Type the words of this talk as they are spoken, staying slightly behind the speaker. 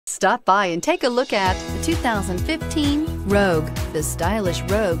Stop by and take a look at the 2015 Rogue. The stylish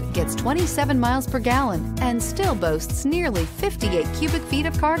Rogue gets 27 miles per gallon and still boasts nearly 58 cubic feet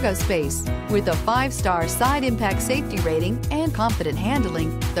of cargo space. With a 5-star side impact safety rating and confident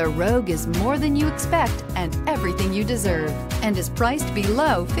handling, the Rogue is more than you expect and everything you deserve, and is priced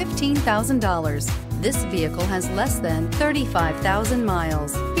below $15,000. This vehicle has less than 35,000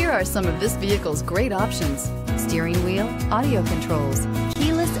 miles. Here are some of this vehicle's great options: steering wheel audio controls,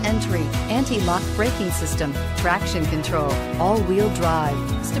 keyless entry, anti-lock braking system, traction control, all-wheel drive,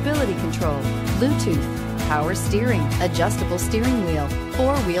 stability control, Bluetooth, power steering, adjustable steering wheel,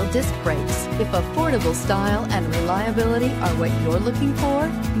 4-wheel disc brakes. If affordable style and reliability are what you're looking for,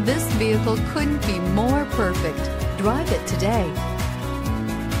 this vehicle couldn't be more perfect. Drive it today.